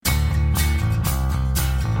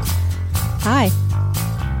Hi.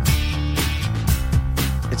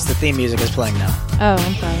 It's the theme music is playing now. Oh,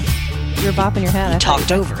 I'm sorry. You were bopping your head. You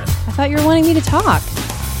talked over it. I thought you were wanting me to talk.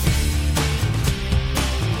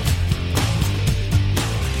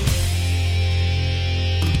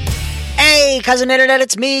 Hey, Cousin Internet,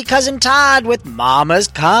 it's me, Cousin Todd, with Mama's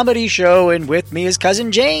Comedy Show, and with me is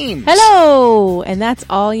Cousin James. Hello! And that's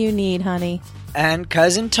all you need, honey. And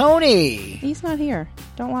Cousin Tony. He's not here.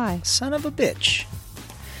 Don't lie. Son of a bitch.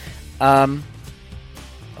 I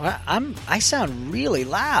sound really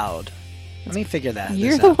loud. Let me figure that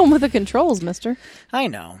You're this the out. one with the controls, mister. I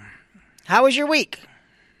know. How was your week?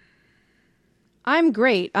 I'm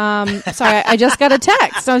great. Sorry, I just got a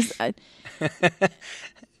text.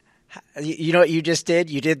 You know what you just did?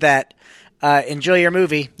 You did that. Enjoy your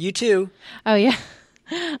movie. You too. Oh, yeah.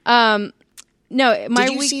 No, my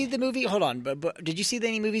Did you week... see the movie? Hold on. But did you see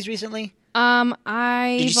any movies recently?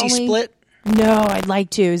 Did you see Split? No, I'd like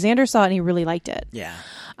to. Xander saw it and he really liked it. Yeah.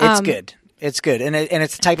 It's good. It's good. And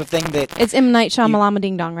it's the type of thing that... It's M. Night Shyamalan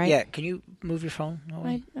Ding Dong, right? Yeah. Can you move your phone?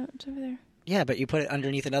 It's over there. Yeah, but you put it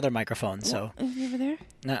underneath another microphone, so... Is it over there?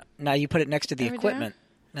 Now you put it next to the Over equipment.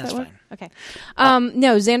 there? That's That fine. Okay.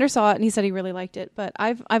 No, Xander saw it and he said he really liked it, but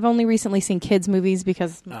I've only recently seen kids movies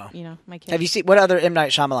because my kids. Have you seen... What other M. Night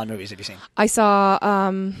Shyamalan movies have you seen? I saw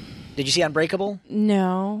Did you see Unbreakable?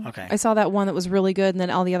 no. Okay. I saw that one that was really good, and then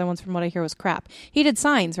all the other ones from what I hear was crap. He did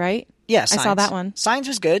Signs, right? Yeah, I Signs. saw that one. Signs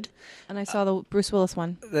was good. And I saw the Bruce Willis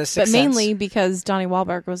one. The Sixth But mainly Sense. because Donnie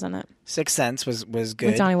Wahlberg was in it. Sixth Sense was good.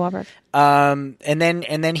 With Donnie Wahlberg. And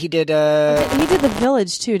then he did He did The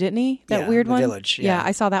Village too, didn't he? That Yeah, weird The one? Village, yeah.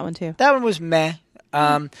 I saw that one too. that one was meh.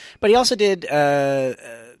 But he also did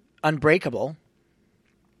Unbreakable,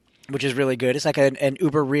 which is really good. It's like an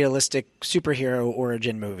uber realistic superhero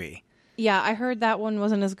origin movie. Yeah, I heard that one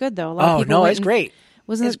wasn't as good though. A lot of Oh people no, went it's and- great.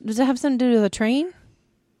 Does it have something to do with a train?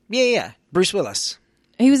 Yeah. Bruce Willis.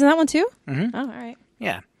 He was in that one too? Mm-hmm. Oh, all right.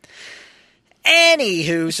 Yeah.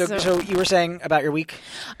 Anywho, so you were saying about your week?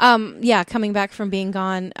 Yeah, coming back from being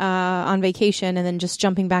gone on vacation and then just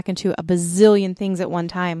jumping back into a bazillion things at one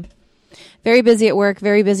time. Very busy at work,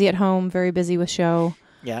 very busy at home, very busy with show.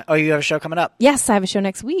 Yeah. Oh, you have a show coming up. Yes, I have a show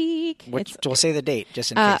next week. We'll say the date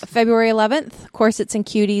just in case. February 11th,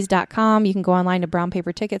 corsetsandcuties.com. You can go online to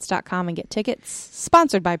brownpapertickets.com and get tickets.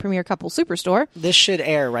 Sponsored by Premier Couple Superstore. This should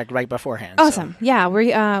air right beforehand. Awesome. So. Yeah,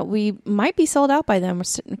 we might be sold out by then.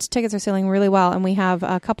 Tickets are selling really well, and we have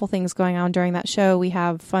a couple things going on during that show. We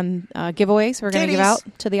have fun giveaways we're going to give out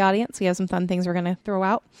to the audience. We have some fun things we're going to throw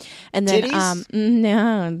out. And then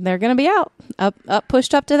no, they're going to be out, up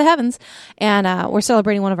pushed up to the heavens. And we're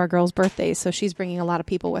celebrating one of our girls' birthdays, so she's bringing a lot of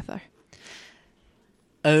people with her.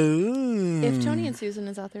 Oh. If Tony and Susan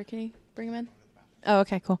is out there, can you bring them in? Oh,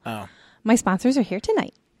 okay, cool. Oh. My sponsors are here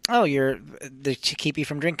tonight. Oh, to keep you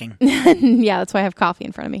from drinking. Yeah, that's why I have coffee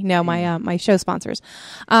in front of me. No, my show sponsors.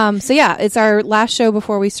 So yeah, it's our last show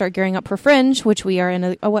before we start gearing up for Fringe, which we are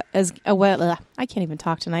in I can't even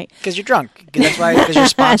talk tonight. Because you're drunk. That's why. Because your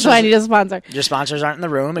sponsors. That's why I need a sponsor. Your sponsors aren't in the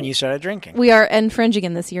room, and you started drinking. We are in Fringe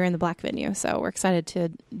again this year in the Black venue, so we're excited to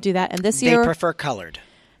do that. And this year, they prefer colored.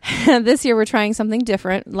 this year we're trying something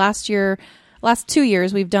different. Last 2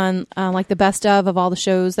 years, we've done like the best of all the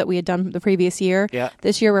shows that we had done the previous year. Yeah.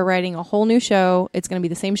 This year, we're writing a whole new show. It's going to be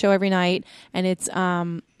the same show every night, and it's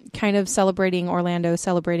kind of celebrating Orlando,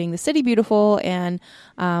 celebrating the city beautiful and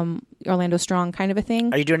Orlando strong kind of a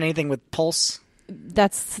thing. Are you doing anything with Pulse?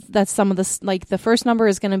 That's some of the like the first number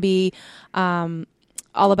is going to be all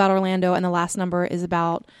about Orlando, and the last number is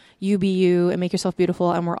about you be you and make yourself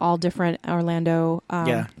beautiful, and we're all different Orlando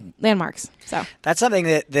landmarks. So that's something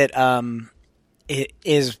that it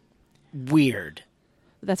is weird.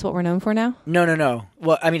 That's what we're known for now? No.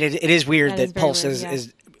 Well, I mean, it is weird that Pulse weird,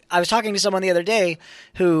 is... I was talking to someone the other day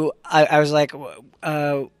who I was like...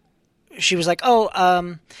 she was like,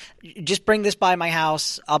 just bring this by my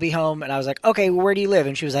house. I'll be home. And I was like, okay, where do you live?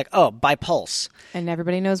 And she was like, by Pulse. And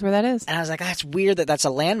everybody knows where that is. And I was like, that's weird that's a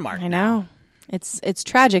landmark. I know. It's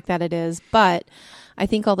tragic that it is. But I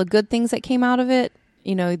think all the good things that came out of it,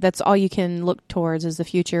 that's all you can look towards is the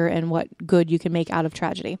future and what good you can make out of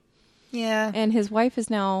tragedy. Yeah. And his wife is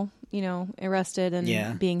now, arrested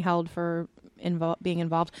and being held for being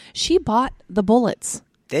involved. She bought the bullets.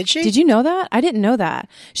 Did she? Did you know that? I didn't know that.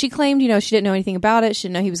 She claimed, she didn't know anything about it. She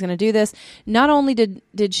didn't know he was going to do this. Not only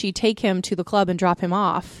did she take him to the club and drop him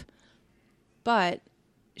off, but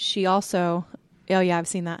she also... Oh, yeah, I've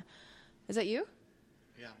seen that. Is that you?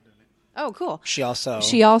 Oh, cool. She also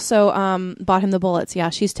bought him the bullets. Yeah,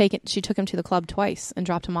 she took him to the club twice and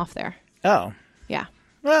dropped him off there. Oh. Yeah.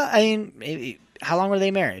 Well, I mean, maybe, how long were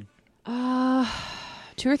they married?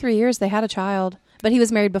 2 or 3 years they had a child, but he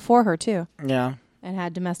was married before her too. Yeah. And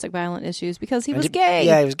had domestic violent issues because he was gay.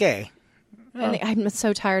 Yeah, he was gay. And I'm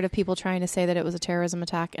so tired of people trying to say that it was a terrorism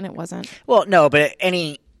attack, and it wasn't. Well, no, but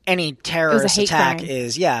any terrorist attack crime.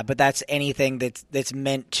 is, but that's anything that's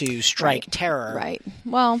meant to strike terror. Right.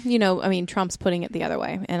 Well, Trump's putting it the other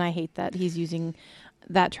way, and I hate that he's using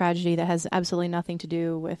that tragedy that has absolutely nothing to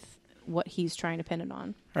do with what he's trying to pin it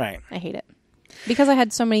on. Right. I hate it. Because I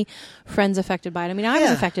had so many friends affected by it. I mean, I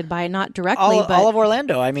was affected by it, not directly, but all of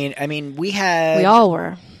Orlando. I mean, we all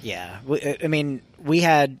were. Yeah. We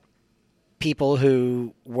had people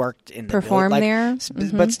who worked in the perform there,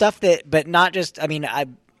 but stuff but not just. I mean,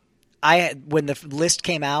 I when the list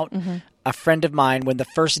came out, a friend of mine, when the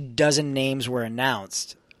first dozen names were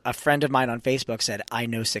announced, a friend of mine on Facebook said, "I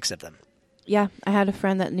know 6 of them." Yeah, I had a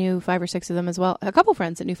friend that knew 5 or 6 of them as well. A couple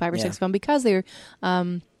friends that knew 5 or 6 of them because they were.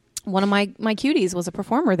 One of my cuties was a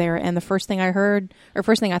performer there, and the first thing I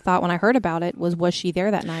thought when I heard about it was she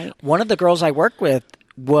there that night? One of the girls I work with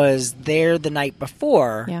was there the night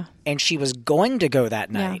before, and she was going to go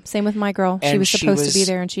that night. Yeah, same with my girl. She was supposed to be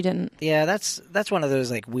there, and she didn't. Yeah, that's one of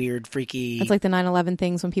those like weird, freaky. It's like the 9/11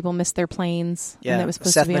 things when people missed their planes. Yeah, and it was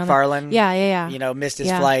supposed Seth to be MacFarlane. Yeah. Missed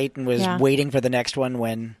his flight and was waiting for the next one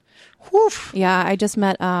when. Whew. Yeah, I just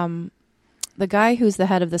met the guy who's the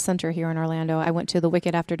head of the center here in Orlando. I went to the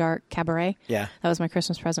Wicked After Dark Cabaret. Yeah. That was my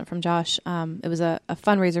Christmas present from Josh. It was a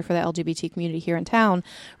fundraiser for the LGBT community here in town.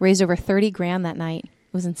 Raised over $30,000 that night.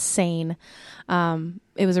 It was insane.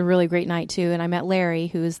 It was a really great night too. And I met Larry,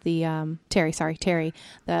 who is the Terry,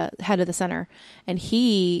 the head of the center. And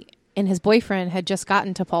he and his boyfriend had just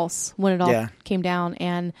gotten to Pulse when it all came down.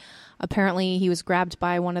 And apparently he was grabbed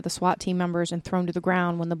by one of the SWAT team members and thrown to the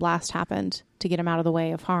ground when the blast happened to get him out of the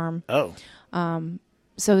way of harm. Oh.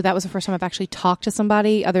 So that was the first time I've actually talked to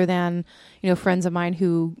somebody other than, friends of mine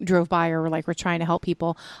who drove by or were trying to help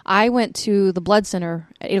people. I went to the blood center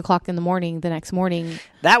at 8:00 in the morning, the next morning.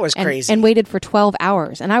 That was crazy. And waited for 12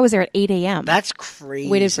 hours. And I was there at 8 a.m. That's crazy.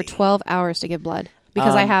 Waited for 12 hours to give blood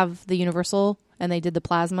because I have the universal and they did the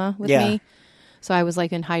plasma with me. So I was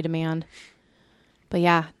in high demand. But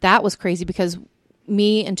yeah, that was crazy because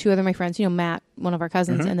me and 2 other my friends, Matt, one of our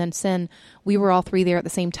cousins, and then Sin, we were all 3 there at the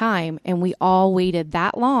same time, and we all waited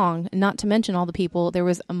that long, not to mention all the people. There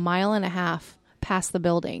was a mile and a half past the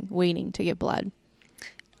building waiting to get blood.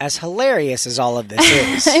 As hilarious as all of this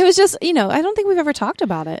is. It was just, I don't think we've ever talked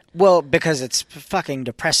about it. Well, because it's fucking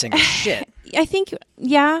depressing as shit. I think,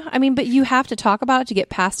 but you have to talk about it to get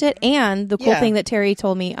past it. And the cool thing that Terry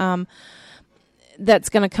told me that's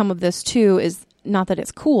going to come of this too is, not that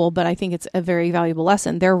it's cool, but I think it's a very valuable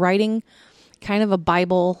lesson. They're writing kind of a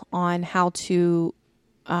Bible on how to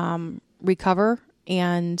recover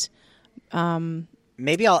and...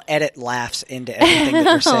 Maybe I'll edit laughs into everything that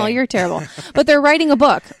you're saying. Oh, you're terrible. But they're writing a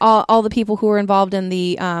book. All the people who are involved in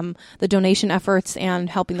the donation efforts and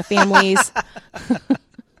helping the families.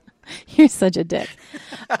 You're such a dick.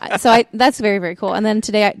 That's very, very cool. And then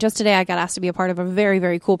today I got asked to be a part of a very,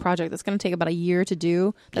 very cool project that's going to take about a year to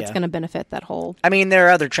do. That's going to benefit that whole. I mean, there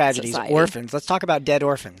are other tragedies. Society. Orphans. Let's talk about dead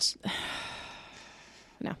orphans.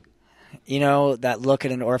 No. That look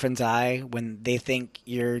in an orphan's eye when they think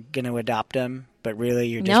you're going to adopt them, but really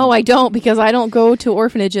you're just... No, I don't, because I don't go to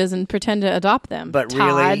orphanages and pretend to adopt them. But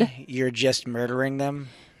Todd. Really, you're just murdering them?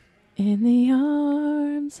 In the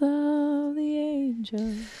arms of the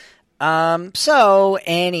angel. So,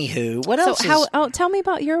 anywho, what else tell me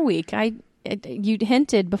about your week. You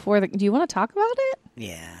hinted before do you want to talk about it?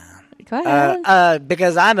 Yeah. Go ahead.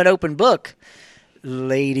 Because I'm an open book,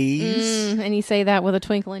 ladies. And you say that with a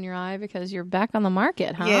twinkle in your eye because you're back on the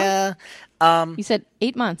market, huh? Yeah. You said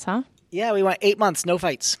 8 months, huh? Yeah, we went 8 months, no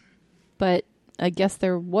fights. But I guess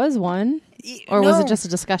there was one. Or was it just a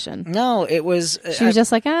discussion? No, it was... She was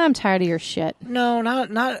just like, I'm tired of your shit. No, not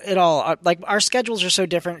at all. Our schedules are so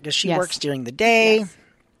different because she works during the day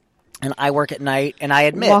and I work at night. And I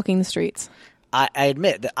admit... Walking the streets. I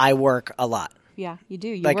admit that I work a lot. Yeah, you do.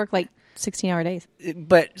 You work 16-hour days.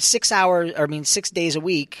 But 6 days a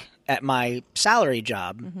week at my salary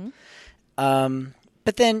job. Mm-hmm.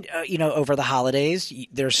 But then, over the holidays,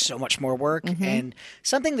 there's so much more work. Mm-hmm. And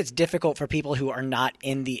something that's difficult for people who are not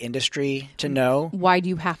in the industry to know. Why do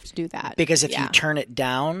you have to do that? Because if you turn it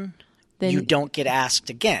down, then you don't get asked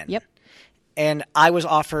again. Yep. And I was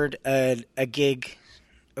offered a gig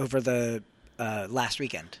over the last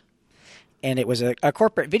weekend. And it was a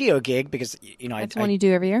corporate video gig because, That's one you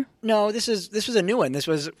do every year? No, this was a new one. This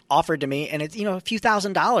was offered to me. And it's, a few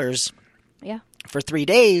 $1,000s. Yeah. For 3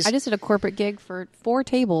 days. I just did a corporate gig for 4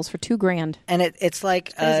 tables for $2,000. And it's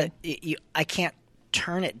like, I can't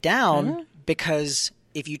turn it down because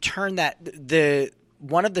if you turn that,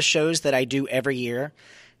 one of the shows that I do every year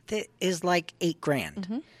that is like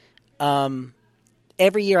 $8,000.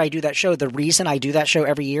 Every year I do that show. The reason I do that show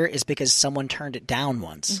every year is because someone turned it down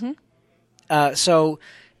once. So,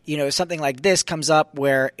 something like this comes up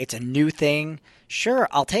where it's a new thing. Sure,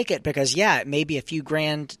 I'll take it because, it may be a few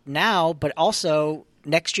grand now, but also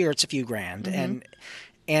next year it's a few grand.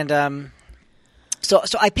 So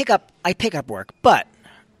I pick up work, but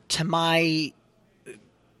to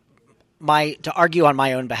to argue on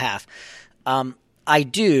my own behalf,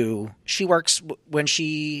 she works when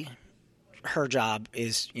her job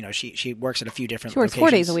is, she works at a few different locations. She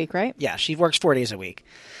works 4 days a week, right? Yeah, she works 4 days a week.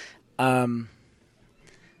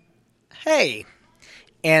 Hey.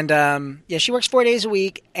 And, she works 4 days a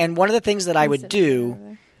week. And one of the things that I would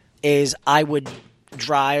do is I would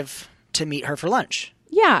drive to meet her for lunch.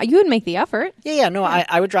 Yeah, you would make the effort. Yeah. No,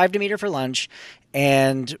 I would drive to meet her for lunch.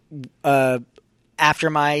 And after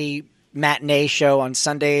my matinee show on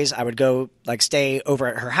Sundays, I would go stay over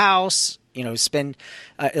at her house, spend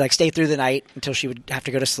stay through the night until she would have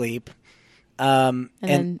to go to sleep. And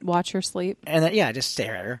then watch her sleep. And then, just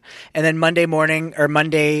stare at her. And then Monday morning or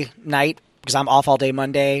Monday night, because I'm off all day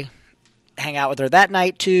Monday, hang out with her that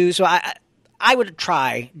night too. So I would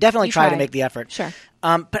definitely try to make the effort. Sure.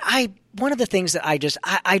 But one of the things that I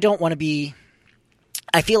don't want to be,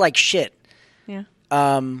 I feel like shit. Yeah.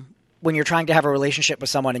 When you're trying to have a relationship with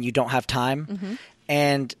someone and you don't have time.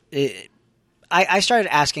 And I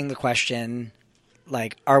started asking the question,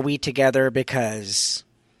 are we together because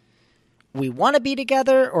we want to be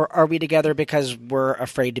together, or are we together because we're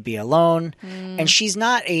afraid to be alone? And she's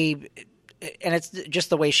not and it's just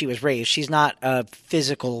the way she was raised. She's not a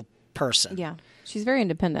physical person. Yeah. She's very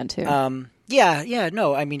independent too. Yeah.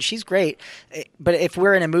 No, I mean, she's great. But if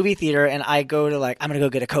we're in a movie theater and I go to I'm going to go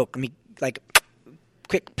get a Coke, let me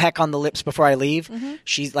quick peck on the lips before I leave.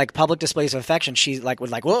 She's public displays of affection. She's would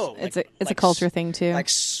whoa. It's a culture thing too.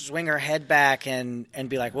 Swing her head back and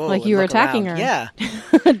be like, whoa. Like you were attacking around. her.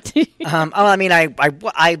 Yeah. I mean,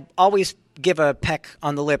 I always give a peck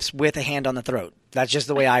on the lips with a hand on the throat. That's just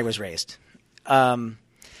the way I was raised. You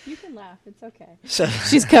can laugh. It's okay. So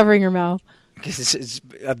she's covering her mouth. Because it's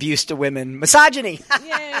abuse to women, misogyny.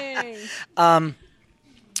 Yay! But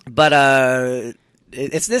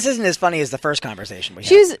this isn't as funny as the first conversation we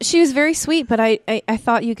had. She was very sweet, but I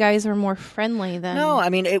thought you guys were more friendly than. No, I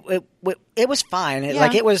mean it was fine.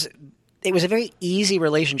 It was a very easy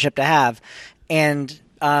relationship to have, and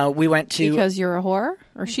we went to because you're a whore,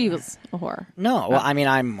 or she was a whore. No, well, I mean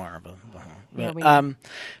I'm more of a whore.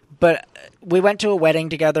 But we went to a wedding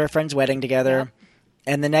together, a friend's wedding together.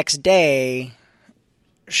 And the next day,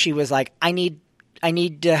 she was like, I need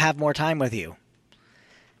to have more time with you.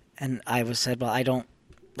 And I said, well, I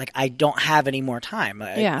don't have any more time.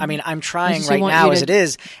 I mean, I'm trying right now as it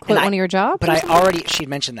is. Quit one of your jobs? But she'd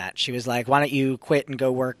mentioned that. She was like, why don't you quit and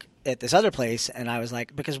go work at this other place? And I was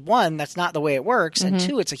like, because one, that's not the way it works. And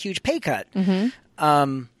two, it's a huge pay cut.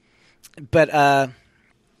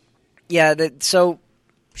 So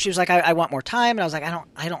she was like, I want more time. And I was like,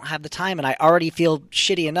 I don't have the time. And I already feel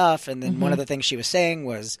shitty enough. And then one of the things she was saying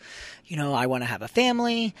was, I want to have a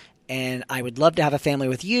family and I would love to have a family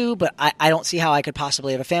with you, but I don't see how I could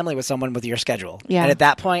possibly have a family with someone with your schedule. Yeah. And at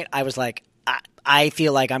that point I was like, I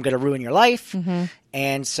feel like I'm going to ruin your life.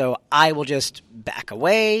 And so I will just back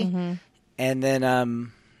away. And then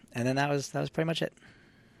that was pretty much it.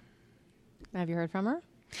 Have you heard from her?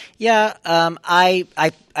 Yeah, I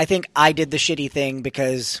think I did the shitty thing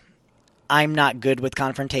because I'm not good with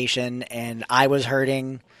confrontation, and I was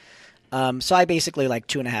hurting. So I basically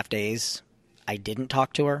 2.5 days, I didn't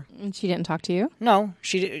talk to her. And she didn't talk to you? No,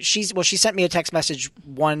 she sent me a text message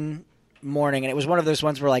one morning, and it was one of those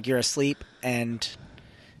ones where you're asleep and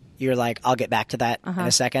you're like, I'll get back to that in a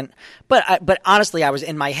second. But honestly, I was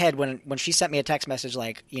in my head when she sent me a text message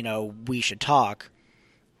we should talk.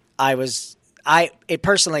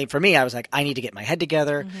 Personally, for me, I was like, I need to get my head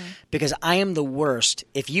together because I am the worst.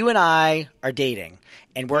 If you and I are dating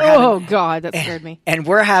and we're having, God, that scared me. And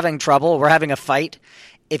we're having trouble, we're having a fight.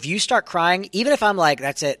 If you start crying, even if I'm like,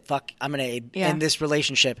 that's it, fuck, I'm going to end this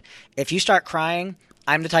relationship. If you start crying,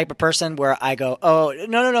 I'm the type of person where I go, oh,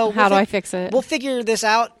 no. How do I fix it? We'll figure this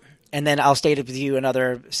out. And then I'll stay with you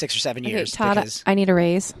another 6 or 7 years. Todd, I need a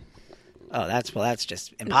raise. Oh, that's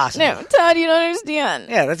just impossible. No, Todd, you don't understand.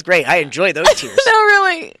 Yeah, that's great. I enjoy those tears. No,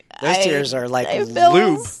 really. Those tears are like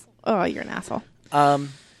lube. Oh, you're an asshole.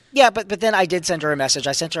 Yeah, but then I did send her a message.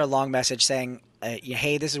 I sent her a long message saying,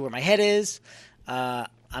 hey, this is where my head is.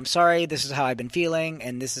 I'm sorry. This is how I've been feeling,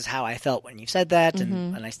 and this is how I felt when you said that.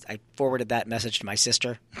 And I forwarded that message to my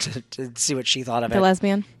sister to see what she thought of it. The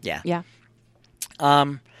lesbian? Yeah. Yeah.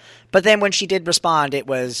 But then when she did respond,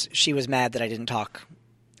 she was mad that I didn't talk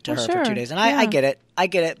to her for 2 days. And I get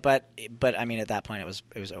it. But I mean, at that point,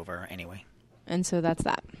 it was over anyway. And so that's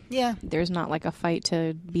that. Yeah. There's not like a fight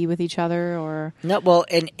to be with each other or... No, well,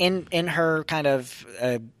 in her kind of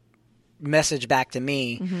message back to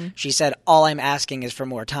me, she said, all I'm asking is for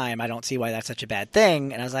more time. I don't see why that's such a bad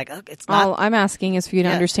thing. And I was like, oh, it's not. All I'm asking is for you to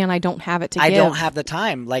understand I don't have it to give. I don't have the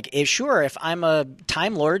time. Like, if I'm a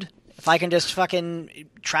Time Lord, if I can just fucking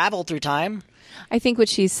travel through time... I think what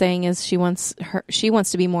she's saying is she wants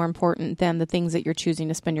to be more important than the things that you're choosing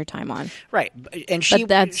to spend your time on. Right, and she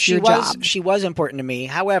was important to me.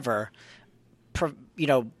 However,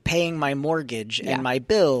 paying my mortgage and my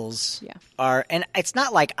bills are, and it's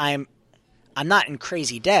not like I'm not in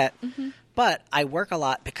crazy debt, but I work a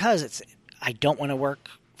lot because I don't want to work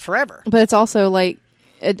forever. But it's also like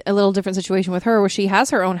a little different situation with her where she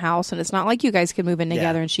has her own house, and it's not like you guys could move in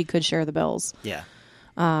together and she could share the bills. Yeah.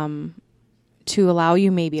 To allow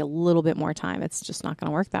you maybe a little bit more time. It's just not going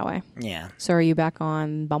to work that way. Yeah. So are you back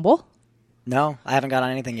on Bumble? No, I haven't got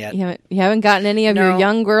on anything yet. You haven't gotten any of your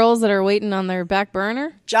young girls that are waiting on their back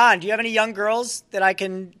burner? John, do you have any young girls that I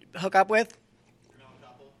can hook up with?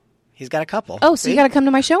 He's got a couple. Oh, so you got to come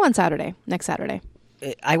to my show on Saturday, next Saturday.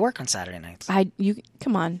 I work on Saturday nights.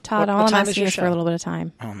 Come on, Todd. All I'm asking is for a little bit of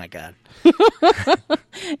time. Oh my God.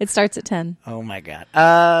 It starts at 10. Oh my God.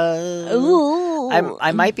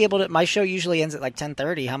 I might be able to. My show usually ends at like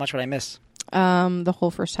 10:30. How much would I miss? The whole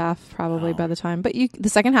first half probably by the time, but the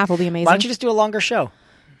second half will be amazing. Why don't you just do a longer show?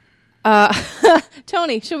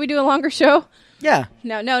 Tony, should we do a longer show? Yeah.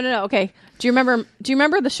 No. Okay. Do you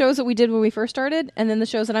remember the shows that we did when we first started, and then the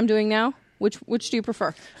shows that I'm doing now? Which do you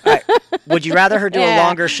prefer? Right. Would you rather her do a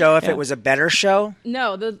longer show if it was a better show?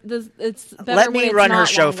 No, it's better. Let me run her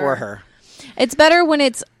show for her. It's better when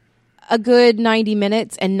it's a good 90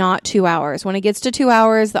 minutes and not 2 hours. When it gets to 2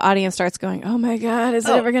 hours, the audience starts going, "Oh my God, is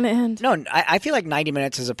it ever going to end?" No, I feel like 90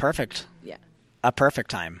 minutes is a perfect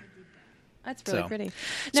time. That's really pretty.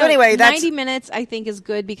 So anyway, 90 minutes I think is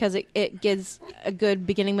good because it gives a good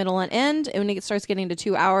beginning, middle, and end. And when it starts getting to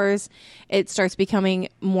 2 hours, it starts becoming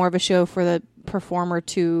more of a show for the performer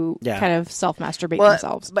to kind of self-masturbate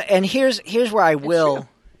themselves. And here's where I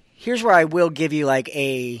will give you like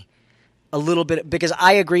a little bit, because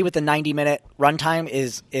I agree with the 90-minute runtime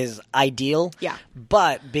is ideal. Yeah.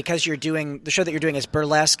 But because the show that you're doing is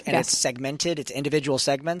burlesque and it's segmented, it's individual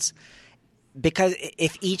segments. Because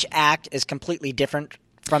if each act is completely different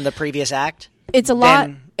from the previous act, it's a lot.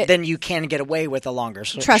 Then you can get away with a longer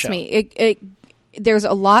show. Trust me, there's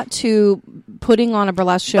a lot to putting on a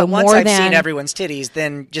burlesque show. But once I've seen everyone's titties,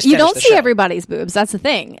 then just you don't see show. Everybody's boobs. That's the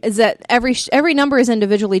thing, is that every number is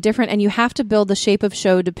individually different, and you have to build the shape of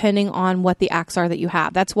show depending on what the acts are that you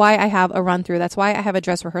have. That's why I have a run through. That's why I have a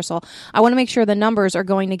dress rehearsal. I want to make sure the numbers are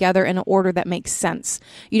going together in an order that makes sense.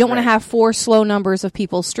 You don't want to have 4 slow numbers of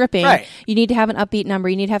people stripping. Right. You need to have an upbeat number.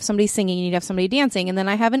 You need to have somebody singing. You need to have somebody dancing, and then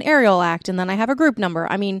I have an aerial act, and then I have a group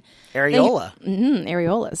number. I mean, areola.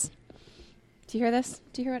 Areolas. Do you hear this?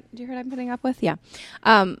 Do you hear what I'm putting up with? Yeah.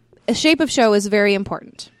 A shape of show is very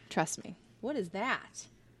important. Trust me. What is that?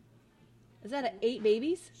 Is that 8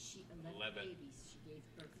 babies? 11.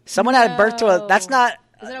 Someone had birth to a... That's not...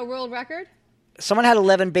 Is that a world record? Someone had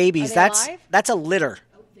 11 babies. Are they alive? That's a litter.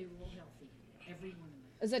 Oh, they were all healthy. Every one of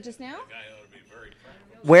them. Is that just now? The guy ought to be very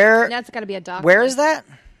proud. Where... That's got to be a doctor. Where is that?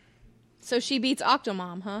 So she beats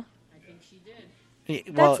Octomom, huh? I think she did.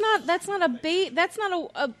 Well, that's not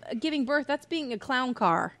a giving birth. That's being a clown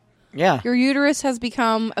car. Yeah. Your uterus has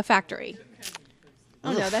become a factory.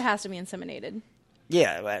 Oh no, that has to be inseminated.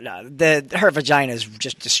 Yeah, her vagina is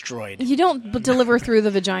just destroyed. You don't deliver through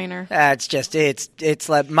the vagina. It's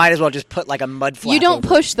like, might as well just put like a mud flap. You don't over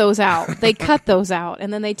push those out. They cut those out,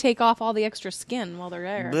 and then they take off all the extra skin while they're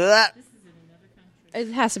there. Blah.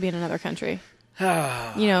 It has to be in another country.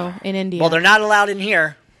 In India. Well, they're not allowed in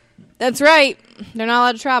here. That's right. They're not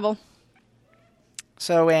allowed to travel.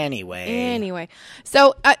 So anyway.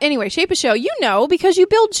 Shape of show. You know, because you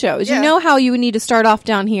build shows. Yeah. You know how you need to start off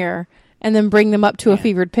down here and then bring them up to a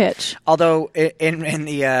fevered pitch. Although in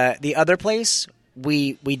the other place,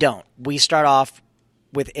 we don't. We start off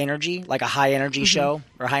with energy, like a high energy show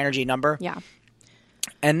or high energy number. Yeah.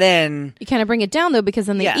 And then you kind of bring it down though because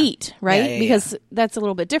then they eat, right? Because that's a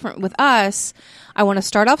little bit different. With us, I want to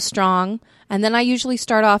start off strong, and then I usually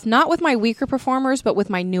start off not with my weaker performers, but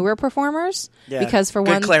with my newer performers. Yeah. Because for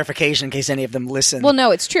Good one clarification in case any of them listen. Well,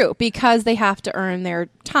 no, it's true because they have to earn their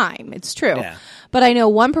time. It's true. Yeah. But I know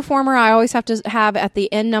one performer I always have to have at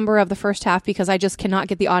the end number of the first half because I just cannot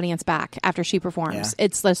get the audience back after she performs. Yeah.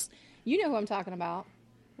 It's less. You know who I'm talking about,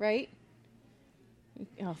 right?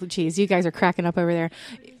 Oh, geez, you guys are cracking up over there.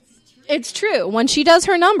 It's true. When she does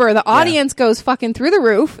her number, the audience goes fucking through the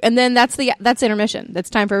roof, and then that's intermission. That's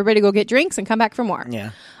time for everybody to go get drinks and come back for more.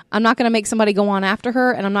 Yeah. I'm not going to make somebody go on after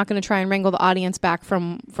her, and I'm not going to try and wrangle the audience back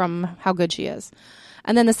from how good she is.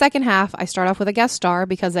 And then the second half, I start off with a guest star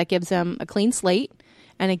because that gives them a clean slate,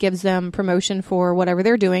 and it gives them promotion for whatever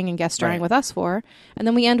they're doing and guest starring with us for. And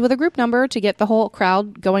then we end with a group number to get the whole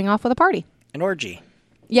crowd going off with a party. An orgy.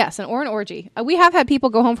 Yes, an orgy. We have had people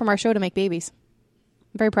go home from our show to make babies.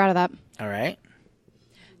 I'm very proud of that. All right.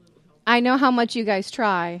 I know how much you guys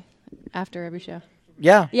try after every show.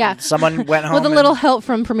 Yeah. Yeah. Someone went home with a little help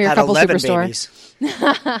from Premier had Couple 11 Superstore. babies.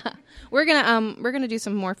 We're gonna do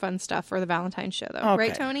some more fun stuff for the Valentine's show, though. Okay.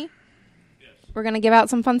 Right, Tony? Yes. We're gonna give out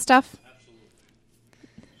some fun stuff.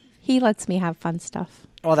 Absolutely. He lets me have fun stuff.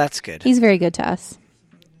 Well, that's good. He's very good to us.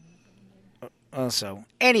 Also,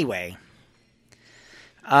 anyway,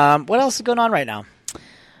 what else is going on right now?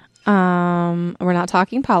 We're not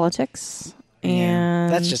talking politics,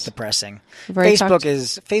 and that's just depressing.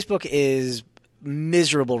 Facebook is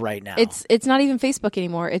miserable right now. It's not even Facebook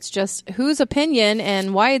anymore. It's just whose opinion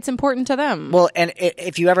and why it's important to them. Well, and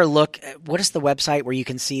if you ever look, what is the website where you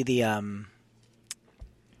can see the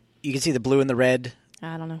blue and the red?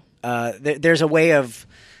 I don't know. There's a way of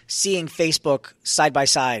seeing Facebook side by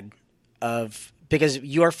side because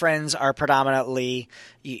your friends are predominantly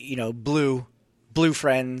blue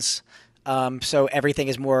friends. So everything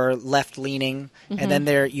is more left-leaning, and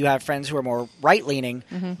then you have friends who are more right-leaning,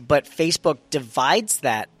 but Facebook divides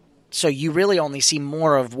that, so you really only see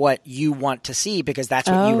more of what you want to see because that's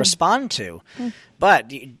what you respond to.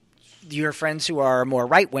 But your friends who are more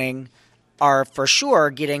right-wing are for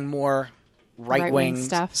sure getting more right-wing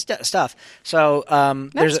stuff. So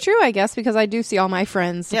that's true, I guess, because I do see all my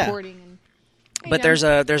friends supporting. Yeah. But there's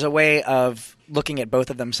a way of looking at both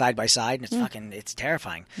of them side by side, and it's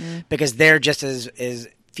terrifying because they're just as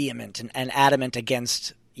vehement and adamant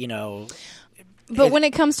against, But when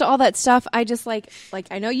it comes to all that stuff, I just like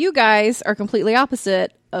I know you guys are completely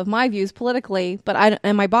opposite of my views politically, but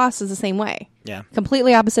and my boss is the same way. Yeah.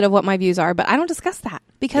 Completely opposite of what my views are, but I don't discuss that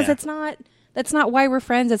because that's not why we're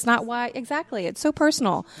friends. It's not why exactly. It's so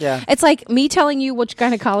personal. Yeah. It's like me telling you which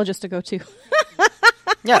gynecologist to go to.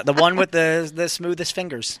 Yeah, the one with the smoothest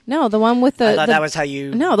fingers. No, the one with the. I thought that was how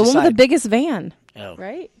you. No, the one with the biggest van. Oh.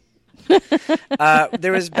 Right.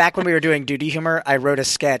 There was back when we were doing Duty Humor. I wrote a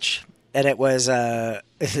sketch, and it was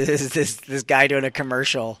this guy doing a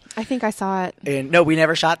commercial. I think I saw it. And no, we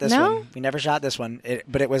never shot this one. We never shot this one.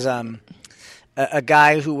 But it was a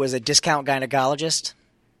guy who was a discount gynecologist.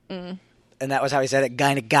 And that was how he said it,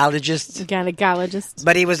 gynecologist. Gynecologist.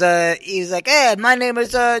 But he was like, hey, my name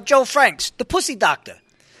is Joe Franks, the pussy doctor.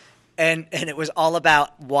 And it was all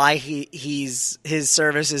about why his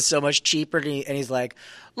service is so much cheaper. And he's like,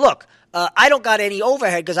 look, I don't got any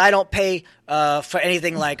overhead because I don't pay for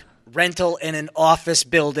anything like rental in an office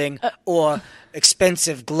building or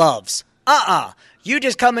expensive gloves. You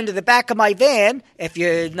just come into the back of my van. If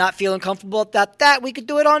you're not feeling comfortable about that, we could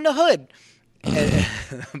do it on the hood.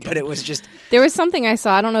 But it was just... There was something I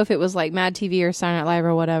saw. I don't know if it was like Mad TV or Saturday Night Live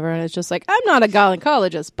or whatever. And it's just like, I'm not a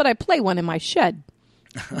gynecologist, but I play one in my shed.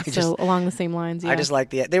 Along the same lines, yeah. I just like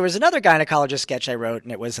there was another gynecologist sketch I wrote,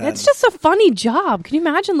 and it was... It's just a funny job. Can you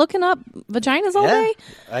imagine looking up vaginas all day?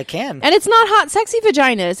 I can. And it's not hot, sexy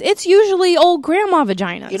vaginas. It's usually old grandma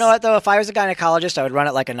vaginas. You know what, though? If I was a gynecologist, I would run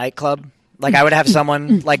it like a nightclub. Like, I would have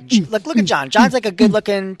someone, like look at John. John's like a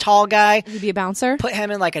good-looking, tall guy. He'd be a bouncer. Put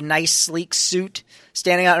him in, like, a nice, sleek suit,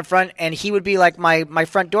 standing out in front, and he would be, like, my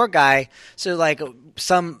front door guy. So, like,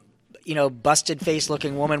 some, busted-face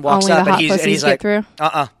looking woman walks Only up, the and he's like, through?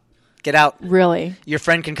 Get out. Really? Your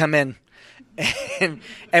friend can come in. And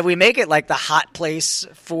we make it, like, the hot place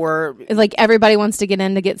for... Like, everybody wants to get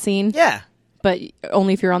in to get seen? Yeah. But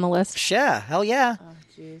only if you're on the list? Yeah, hell yeah. Oh,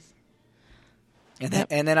 jeez.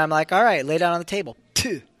 And then I'm like, all right, lay down on the table.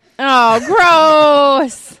 Oh,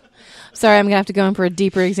 gross. Sorry, I'm going to have to go in for a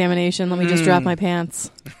deeper examination. Let me just drop my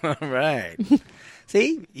pants. All right.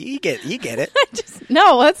 See, you get it.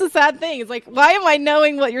 No, that's a sad thing. It's like, why am I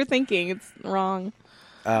knowing what you're thinking? It's wrong.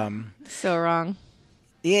 So wrong.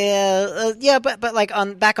 Yeah, but like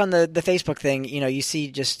back on the Facebook thing, you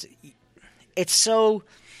see just it's so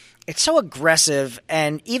aggressive,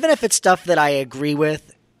 and even if it's stuff that I agree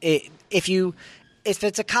with, if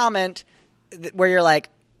it's a comment where you're like,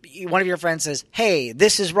 one of your friends says, hey,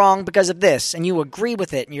 this is wrong because of this, and you agree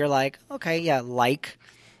with it, and you're like, okay, yeah,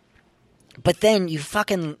 but then you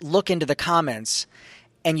fucking look into the comments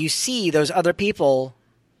and you see those other people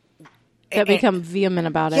that become vehement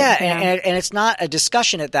about it. Yeah, and it's not a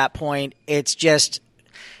discussion at that point. It's just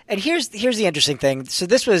 – and here's the interesting thing. So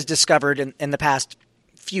this was discovered in the past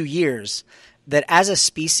few years that as a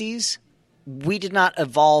species, we did not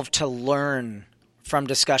evolve to learn from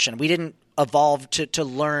discussion. We didn't evolve to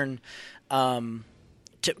learn to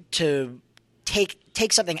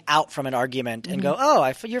take something out from an argument and go,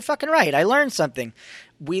 oh, you're fucking right. I learned something.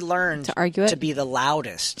 We learned to argue it, to be the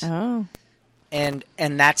loudest. Oh, and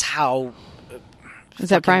that's how. Is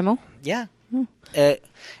that primal? Yeah. And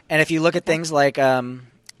if you look at things like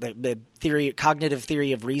the cognitive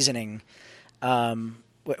theory of reasoning,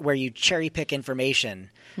 where you cherry pick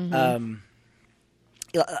information. I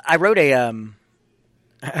wrote a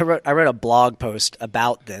blog post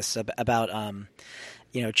about this, about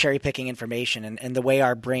cherry picking information and the way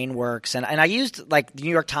our brain works, and I used like the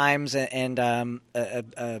New York Times and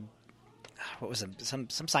what was it, some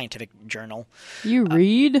scientific journal. You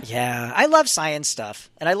read? Yeah, I love science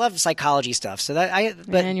stuff and I love psychology stuff. So that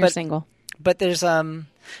and you're single. But there's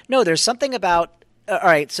there's something about. All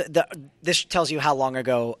right, so this tells you how long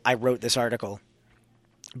ago I wrote this article.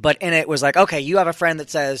 But in it was like, okay, you have a friend that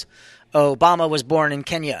says Obama was born in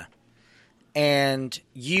Kenya, and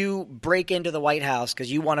you break into the White House because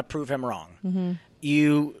you want to prove him wrong. Mm-hmm.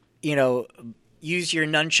 You use your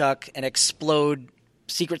nunchuck and explode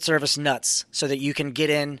Secret Service nuts so that you can get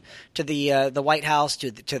in to the White House,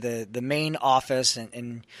 to the main office,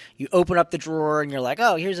 and you open up the drawer and you're like,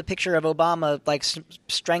 oh, here's a picture of Obama like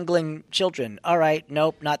strangling children. All right,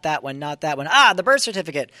 nope, not that one, not that one. Ah, the birth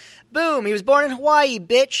certificate. Boom, he was born in Hawaii,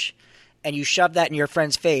 bitch. And you shove that in your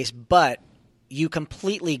friend's face, but you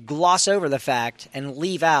completely gloss over the fact and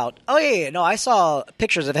leave out, oh yeah, no, I saw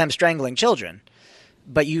pictures of him strangling children.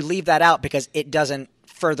 But you leave that out because it doesn't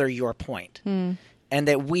further your point. And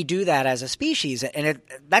that we do that as a species. And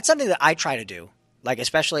that's something that I try to do. Like,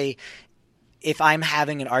 especially if I'm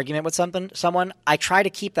having an argument with someone, I try to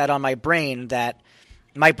keep that on my brain, that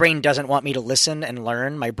my brain doesn't want me to listen and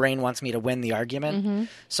learn. My brain wants me to win the argument. Mm-hmm.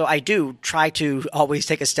 So I do try to always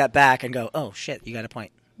take a step back and go, oh, shit, you got a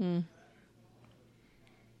point. And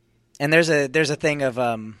there's a thing of,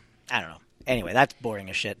 I don't know. Anyway, that's boring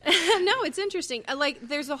as shit. No, it's interesting. Like,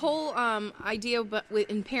 there's a whole idea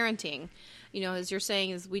in parenting. As you're saying,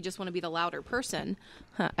 is we just want to be the louder person.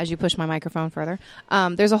 As you push my microphone further,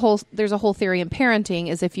 there's a whole theory in parenting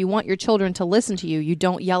is if you want your children to listen to you, you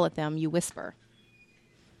don't yell at them, you whisper.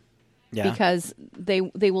 Yeah. Because they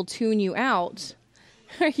will tune you out.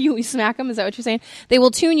 You smack them? Is that what you're saying? They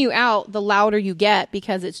will tune you out the louder you get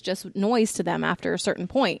because it's just noise to them after a certain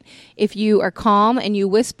point. If you are calm and you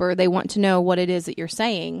whisper, they want to know what it is that you're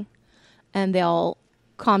saying, and they'll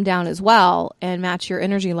calm down as well and match your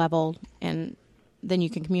energy level, and then you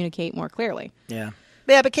can communicate more clearly. Yeah,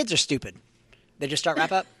 but kids are stupid. They just start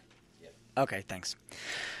wrap up? Yep. Okay, thanks.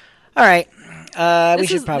 All right.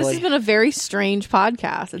 This has been a very strange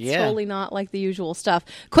podcast. It's totally not like the usual stuff.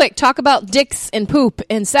 Quick, talk about dicks and poop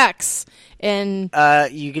and sex. And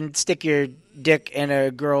you can stick your dick in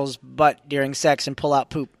a girl's butt during sex and pull out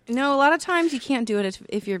poop. No, a lot of times you can't do it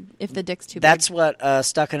if the dick's too big. That's what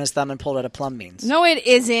stuck in his thumb and pulled out a plum means. No, it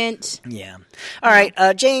isn't. Yeah. All right,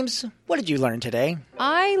 James, what did you learn today?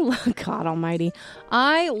 God almighty.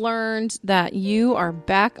 I learned that you are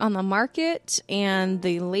back on the market and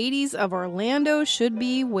the ladies of Orlando should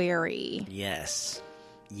be wary. Yes.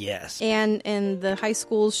 And the high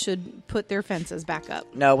schools should put their fences back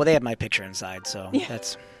up. No, well, they have my picture inside, so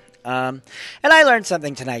that's... and I learned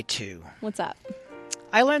something tonight, too. What's up?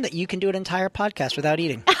 I learned that you can do an entire podcast without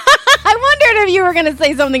eating. I wondered if you were going to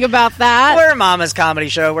say something about that. We're Mama's Comedy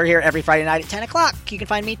Show. We're here every Friday night at 10 o'clock. You can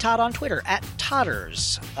find me, Todd, on Twitter,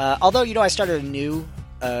 @Todders. Although, I started a new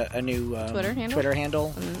Twitter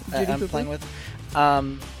handle I'm playing with.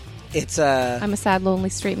 It's I'm a sad, lonely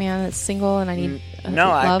straight man that's single, and I need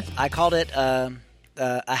love. I called it a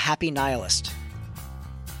happy nihilist.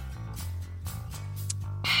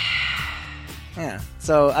 Yeah,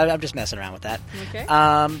 so I'm just messing around with that. Okay.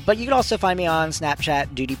 But you can also find me on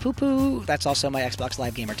Snapchat, Duty Poo Poo. That's also my Xbox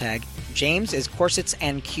Live gamer tag. James is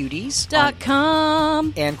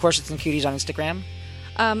corsetsandcuties.com. And Corsets and Cuties on Instagram.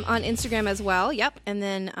 On Instagram as well, yep. And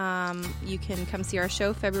then you can come see our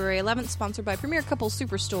show February 11th, sponsored by Premier Couples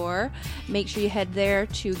Superstore. Make sure you head there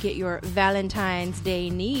to get your Valentine's Day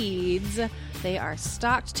needs. They are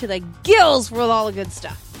stocked to the gills with all the good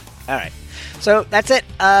stuff. All right. So that's it.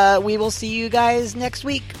 We will see you guys next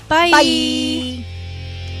week. Bye.